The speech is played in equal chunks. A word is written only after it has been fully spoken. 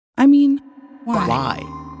Why?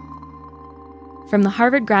 From the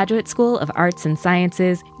Harvard Graduate School of Arts and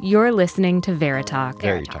Sciences, you're listening to Veritalk.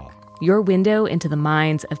 Veritalk. Your window into the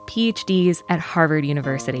minds of PhDs at Harvard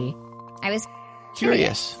University. I was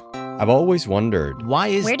Curious. I've always wondered, Why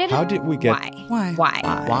is... how did we get...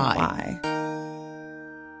 Why?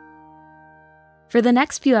 For the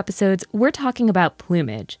next few episodes, we're talking about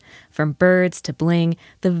plumage. From birds to bling,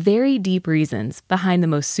 the very deep reasons behind the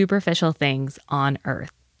most superficial things on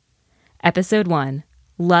Earth. Episode 1,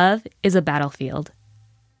 Love is a Battlefield.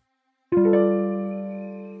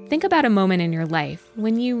 Think about a moment in your life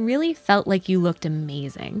when you really felt like you looked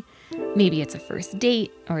amazing. Maybe it's a first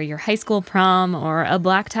date, or your high school prom, or a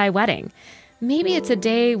black tie wedding. Maybe it's a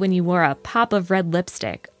day when you wore a pop of red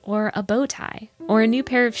lipstick, or a bow tie, or a new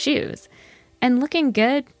pair of shoes. And looking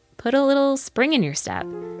good put a little spring in your step,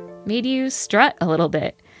 made you strut a little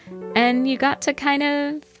bit, and you got to kind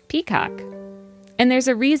of peacock. And there's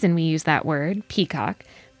a reason we use that word, peacock,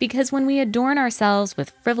 because when we adorn ourselves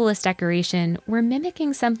with frivolous decoration, we're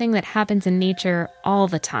mimicking something that happens in nature all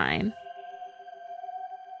the time.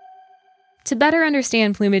 To better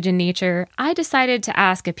understand plumage in nature, I decided to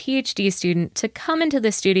ask a PhD student to come into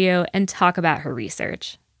the studio and talk about her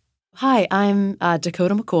research. Hi, I'm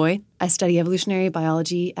Dakota McCoy. I study evolutionary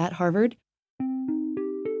biology at Harvard.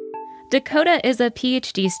 Dakota is a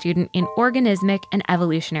PhD student in organismic and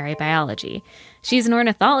evolutionary biology. She's an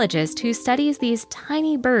ornithologist who studies these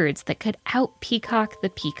tiny birds that could out-peacock the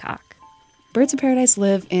peacock. Birds of paradise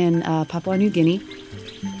live in Papua New Guinea,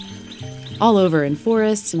 all over in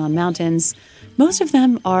forests and on mountains. Most of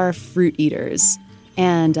them are fruit eaters,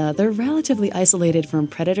 and they're relatively isolated from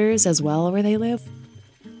predators as well where they live.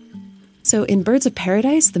 So in birds of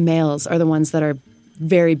paradise, the males are the ones that are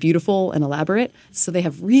very beautiful and elaborate. So they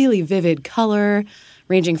have really vivid color,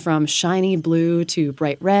 ranging from shiny blue to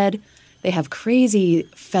bright red. They have crazy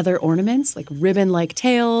feather ornaments, like ribbon-like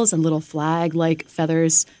tails and little flag-like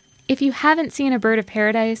feathers. If you haven't seen a bird of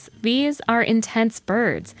paradise, these are intense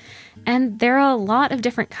birds. And there are a lot of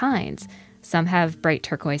different kinds. Some have bright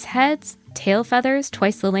turquoise heads, tail feathers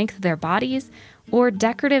twice the length of their bodies, or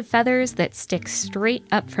decorative feathers that stick straight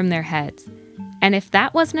up from their heads. And if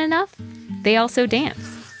that wasn't enough, they also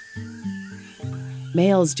dance.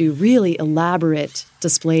 Males do really elaborate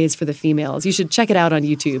displays for the females. You should check it out on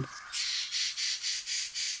YouTube.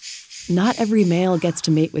 Not every male gets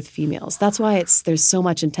to mate with females. That's why there's so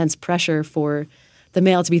much intense pressure for the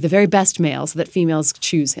male to be the very best male so that females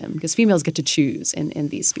choose him, because females get to choose in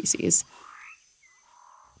these species.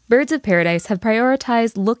 Birds of paradise have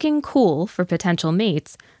prioritized looking cool for potential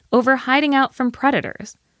mates over hiding out from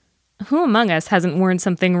predators. Who among us hasn't worn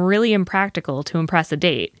something really impractical to impress a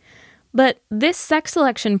date? But this sex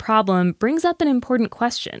selection problem brings up an important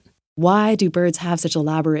question. Why do birds have such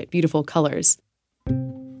elaborate, beautiful colors?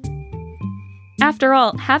 After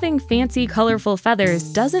all, having fancy, colorful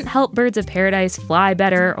feathers doesn't help birds of paradise fly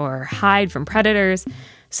better or hide from predators,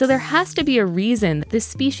 so there has to be a reason that this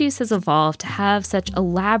species has evolved to have such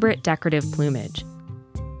elaborate decorative plumage.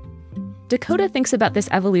 Dakota thinks about this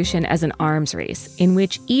evolution as an arms race, in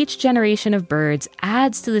which each generation of birds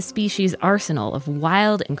adds to the species' arsenal of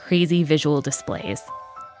wild and crazy visual displays.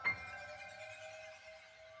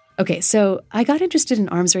 Okay, so I got interested in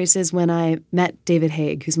arms races when I met David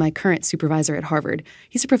Haig, who's my current supervisor at Harvard.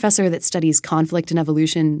 He's a professor that studies conflict and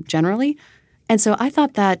evolution generally. And so I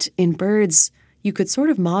thought that in birds, you could sort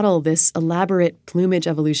of model this elaborate plumage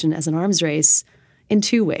evolution as an arms race in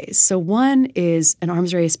two ways. So one is an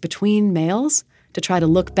arms race between males to try to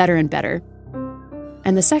look better and better.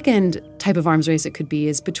 And the second type of arms race it could be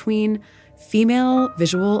is between female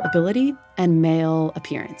visual ability and male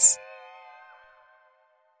appearance.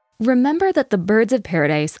 Remember that the birds of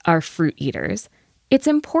paradise are fruit eaters. It's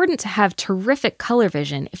important to have terrific color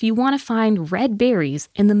vision if you want to find red berries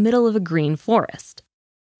in the middle of a green forest.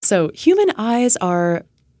 So human eyes are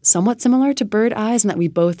somewhat similar to bird eyes in that we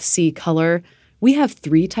both see color. We have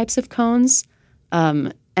 3 types of cones,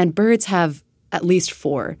 and birds have at least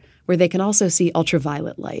 4, where they can also see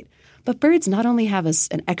ultraviolet light. But birds not only have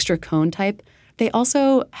an extra cone type, they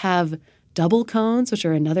also have double cones, which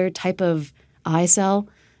are another type of eye cell,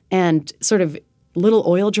 and sort of little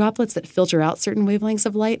oil droplets that filter out certain wavelengths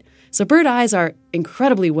of light. So bird eyes are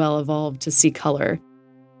incredibly well evolved to see color.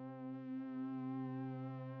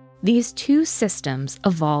 These two systems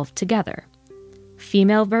evolved together.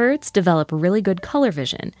 Female birds develop really good color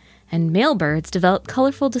vision, and male birds develop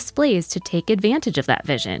colorful displays to take advantage of that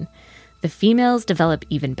vision. The females develop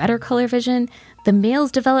even better color vision, the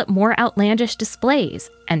males develop more outlandish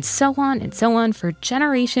displays, and so on for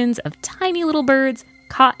generations of tiny little birds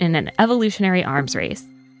caught in an evolutionary arms race.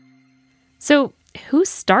 So, who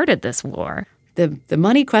started this war? The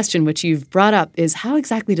money question, which you've brought up, is how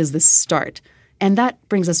exactly does this start? And that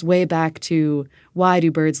brings us way back to why do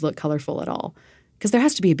birds look colorful at all? Because there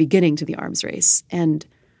has to be a beginning to the arms race. And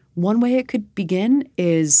one way it could begin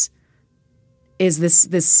is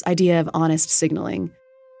this idea of honest signaling.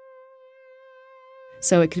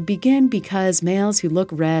 So it could begin because males who look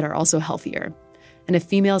red are also healthier. And if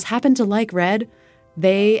females happen to like red,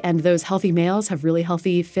 they and those healthy males have really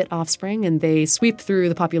healthy, fit offspring, and they sweep through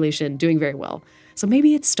the population doing very well. So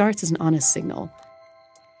maybe it starts as an honest signal.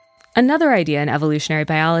 Another idea in evolutionary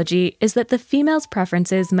biology is that the female's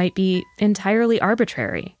preferences might be entirely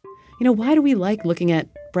arbitrary. Why do we like looking at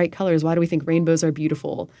bright colors? Why do we think rainbows are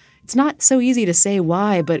beautiful? It's not so easy to say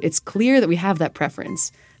why, but it's clear that we have that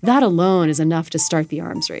preference. That alone is enough to start the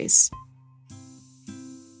arms race.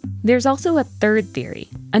 There's also a third theory,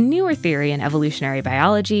 a newer theory in evolutionary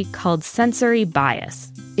biology called sensory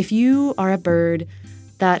bias. If you are a bird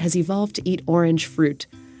that has evolved to eat orange fruit,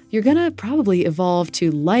 you're going to probably evolve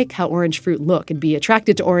to like how orange fruit look and be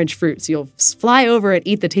attracted to orange fruit. So you'll fly over and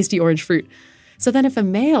eat the tasty orange fruit. So then if a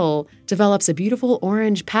male develops a beautiful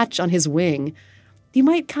orange patch on his wing, it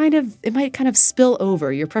might kind of spill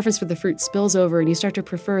over. Your preference for the fruit spills over and you start to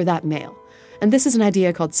prefer that male. And this is an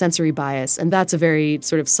idea called sensory bias, and that's a very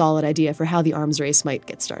sort of solid idea for how the arms race might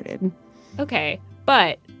get started. Okay,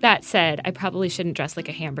 but that said, I probably shouldn't dress like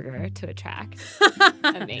a hamburger to attract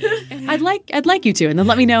a mate. I'd like you to, and then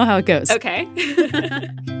let me know how it goes. Okay.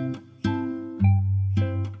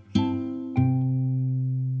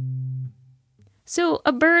 So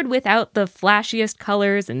a bird without the flashiest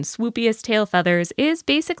colors and swoopiest tail feathers is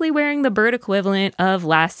basically wearing the bird equivalent of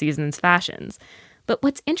last season's fashions. But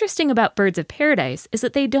what's interesting about birds of paradise is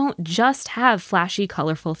that they don't just have flashy,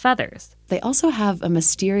 colorful feathers. They also have a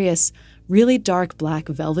mysterious, really dark black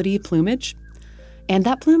velvety plumage. And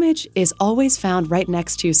that plumage is always found right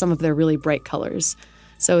next to some of their really bright colors.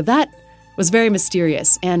 So that was very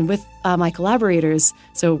mysterious. And with my collaborators,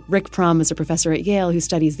 so Rick Prum is a professor at Yale who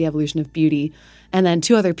studies the evolution of beauty, and then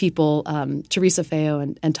two other people, Teresa Feo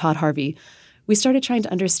and Todd Harvey, we started trying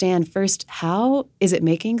to understand first, how is it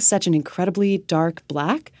making such an incredibly dark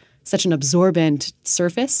black, such an absorbent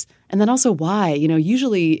surface? And then also why?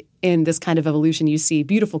 Usually in this kind of evolution, you see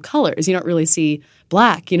beautiful colors. You don't really see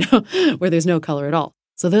black, where there's no color at all.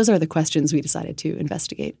 So those are the questions we decided to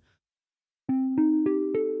investigate.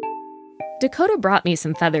 Dakota brought me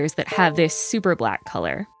some feathers that have this super black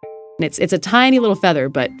color. It's a tiny little feather,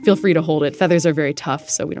 but feel free to hold it. Feathers are very tough,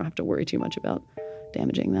 so we don't have to worry too much about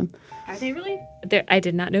damaging them. Are they really? I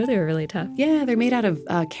did not know they were really tough. Yeah, they're made out of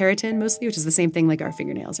keratin mostly, which is the same thing like our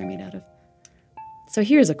fingernails are made out of. So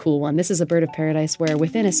here's a cool one. This is a bird of paradise where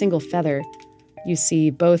within a single feather, you see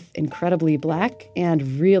both incredibly black and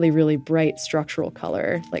really, really bright structural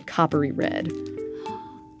color, like coppery red.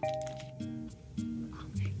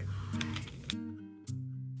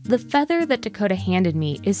 The feather that Dakota handed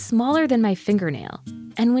me is smaller than my fingernail,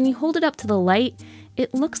 and when you hold it up to the light,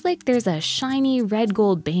 it looks like there's a shiny red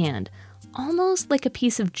gold band, almost like a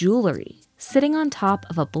piece of jewelry, sitting on top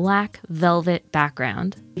of a black velvet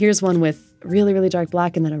background. Here's one with really, really dark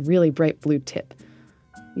black and then a really bright blue tip.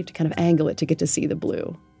 You have to kind of angle it to get to see the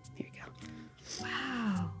blue. Here you go.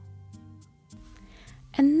 Wow.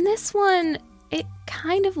 And this one, it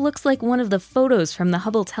kind of looks like one of the photos from the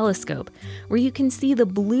Hubble telescope, where you can see the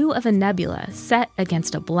blue of a nebula set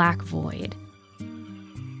against a black void.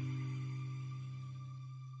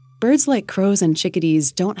 Birds like crows and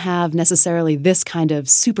chickadees don't have necessarily this kind of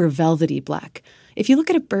super velvety black. If you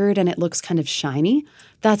look at a bird and it looks kind of shiny,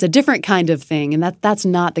 that's a different kind of thing, and that's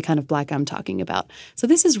not the kind of black I'm talking about. So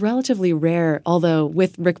this is relatively rare, although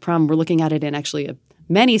with Rick Prum, we're looking at it in actually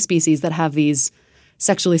many species that have these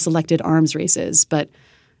sexually selected arms races. But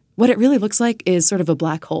what it really looks like is sort of a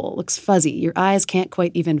black hole. It looks fuzzy. Your eyes can't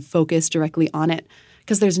quite even focus directly on it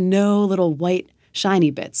because there's no little white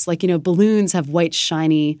shiny bits. Like, balloons have white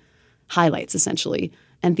shiny highlights, essentially.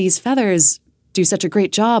 And these feathers do such a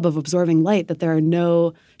great job of absorbing light that there are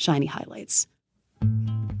no shiny highlights.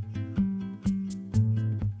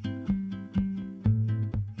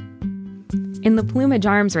 In the plumage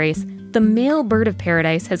arms race, the male bird of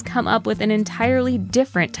paradise has come up with an entirely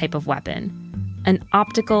different type of weapon, an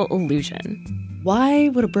optical illusion. Why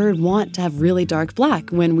would a bird want to have really dark black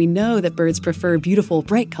when we know that birds prefer beautiful,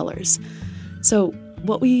 bright colors? So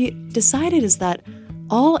what we decided is that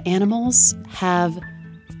all animals have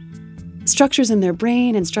structures in their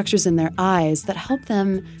brain and structures in their eyes that help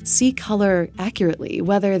them see color accurately,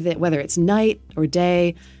 whether it's night or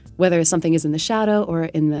day, whether something is in the shadow or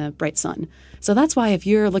in the bright sun. So that's why if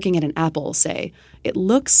you're looking at an apple, say, it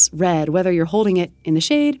looks red whether you're holding it in the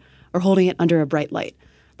shade or holding it under a bright light.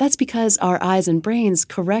 That's because our eyes and brains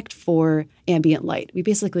correct for ambient light. We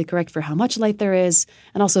basically correct for how much light there is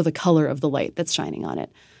and also the color of the light that's shining on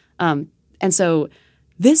it. And so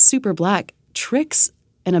this super black tricks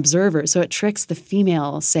an observer. So it tricks the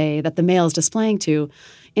female, say, that the male is displaying to,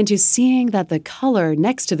 into seeing that the color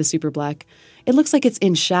next to the super black, it looks like it's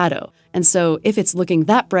in shadow. And so if it's looking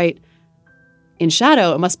that bright in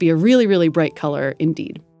shadow, it must be a really, really bright color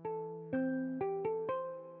indeed.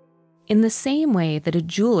 In the same way that a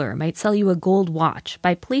jeweler might sell you a gold watch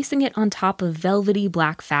by placing it on top of velvety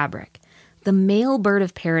black fabric, the male bird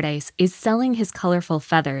of paradise is selling his colorful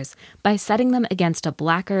feathers by setting them against a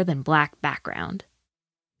blacker than black background.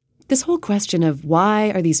 This whole question of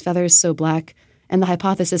why are these feathers so black, and the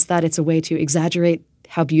hypothesis that it's a way to exaggerate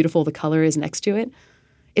how beautiful the color is next to it,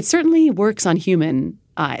 it certainly works on human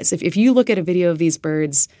eyes. If you look at a video of these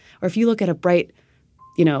birds, or if you look at a bright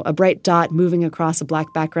dot moving across a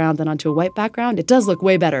black background than onto a white background, it does look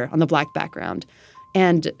way better on the black background.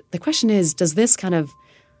 And the question is, does this kind of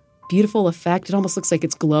beautiful effect, it almost looks like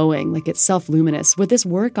it's glowing, like it's self-luminous, would this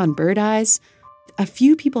work on bird eyes? A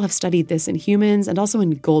few people have studied this in humans and also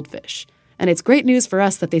in goldfish. And it's great news for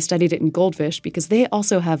us that they studied it in goldfish because they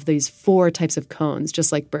also have these 4 types of cones,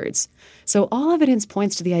 just like birds. So all evidence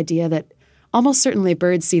points to the idea that almost certainly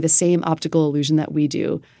birds see the same optical illusion that we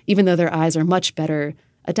do, even though their eyes are much better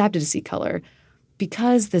adapted to see color,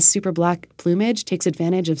 because this super black plumage takes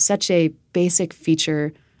advantage of such a basic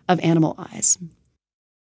feature of animal eyes.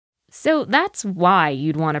 So that's why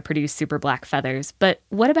you'd want to produce super black feathers, but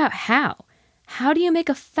what about how? How do you make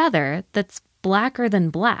a feather that's blacker than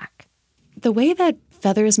black? The way that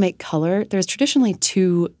feathers make color, there's traditionally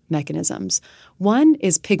 2 mechanisms. One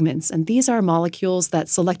is pigments, and these are molecules that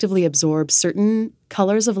selectively absorb certain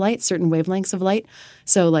colors of light, certain wavelengths of light.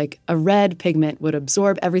 So like a red pigment would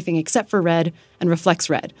absorb everything except for red and reflects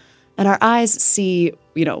red. And our eyes see,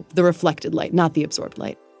 the reflected light, not the absorbed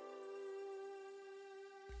light.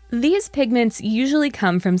 These pigments usually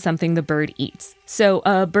come from something the bird eats. So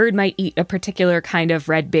a bird might eat a particular kind of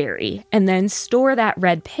red berry and then store that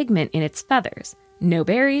red pigment in its feathers. No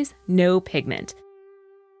berries, no pigment.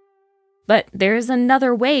 But there's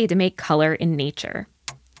another way to make color in nature.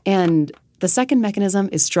 And the second mechanism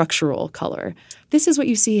is structural color. This is what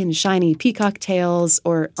you see in shiny peacock tails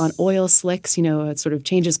or on oil slicks. It sort of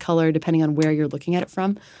changes color depending on where you're looking at it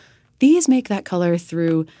from. These make that color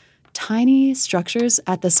through tiny structures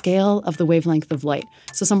at the scale of the wavelength of light.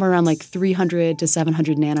 So somewhere around like 300 to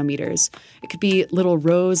 700 nanometers. It could be little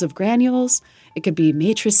rows of granules. It could be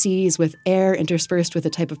matrices with air interspersed with a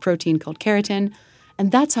type of protein called keratin.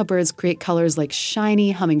 And that's how birds create colors like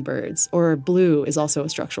shiny hummingbirds, or blue is also a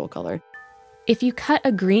structural color. If you cut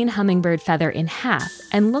a green hummingbird feather in half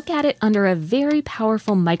and look at it under a very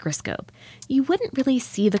powerful microscope, you wouldn't really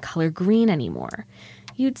see the color green anymore.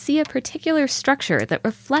 You'd see a particular structure that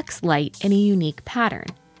reflects light in a unique pattern.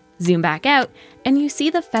 Zoom back out, and you see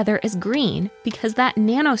the feather is green because that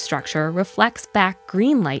nanostructure reflects back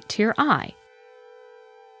green light to your eye.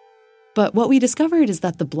 But what we discovered is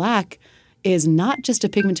that the black is not just a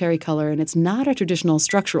pigmentary color, and it's not a traditional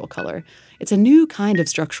structural color. It's a new kind of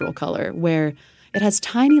structural color where it has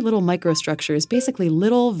tiny little microstructures, basically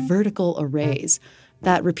little vertical arrays,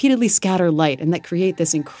 that repeatedly scatter light and that create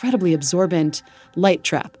this incredibly absorbent light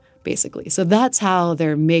trap, basically. So that's how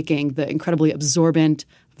they're making the incredibly absorbent,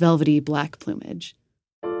 velvety black plumage.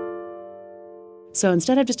 So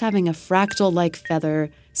instead of just having a fractal-like feather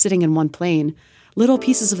sitting in one plane, little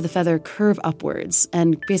pieces of the feather curve upwards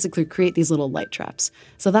and basically create these little light traps.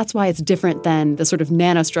 So that's why it's different than the sort of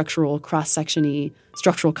nanostructural, cross-section-y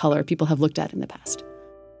structural color people have looked at in the past.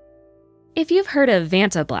 If you've heard of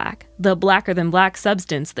Vantablack, the blacker-than-black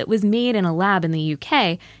substance that was made in a lab in the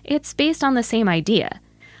UK, it's based on the same idea.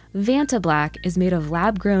 Vantablack is made of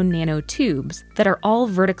lab-grown nanotubes that are all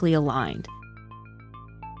vertically aligned.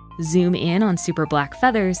 Zoom in on super black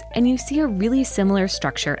feathers, and you see a really similar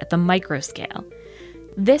structure at the microscale.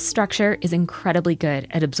 This structure is incredibly good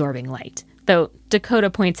at absorbing light, though Dakota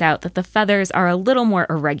points out that the feathers are a little more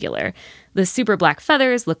irregular. The super black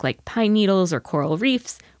feathers look like pine needles or coral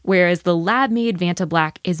reefs, whereas the lab-made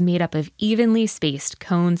Vantablack is made up of evenly spaced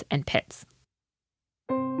cones and pits.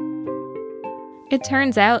 It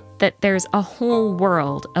turns out that there's a whole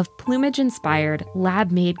world of plumage-inspired,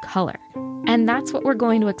 lab-made color, and that's what we're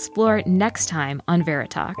going to explore next time on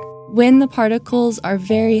Veritalk. When the particles are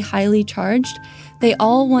very highly charged, they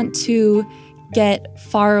all want to get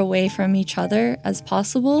far away from each other as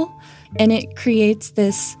possible, and it creates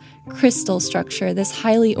this crystal structure, this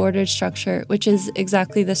highly ordered structure, which is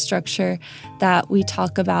exactly the structure that we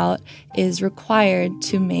talk about is required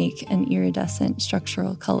to make an iridescent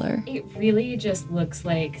structural color. It really just looks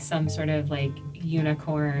like some sort of like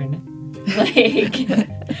unicorn, like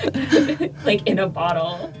like in a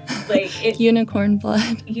bottle, unicorn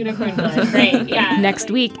blood. Unicorn blood, right? Yeah.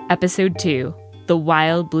 Next week, episode 2, The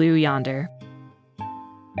Wild Blue Yonder.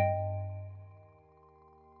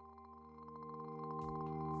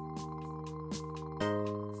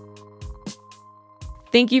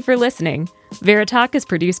 Thank you for listening. Veritalk is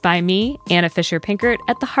produced by me, Anna Fisher-Pinkert,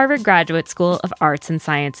 at the Harvard Graduate School of Arts and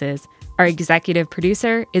Sciences. Our executive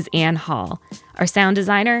producer is Ann Hall. Our sound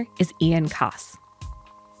designer is Ian Koss.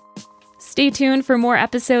 Stay tuned for more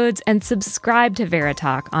episodes and subscribe to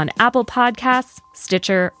Veritalk on Apple Podcasts,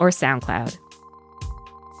 Stitcher, or SoundCloud.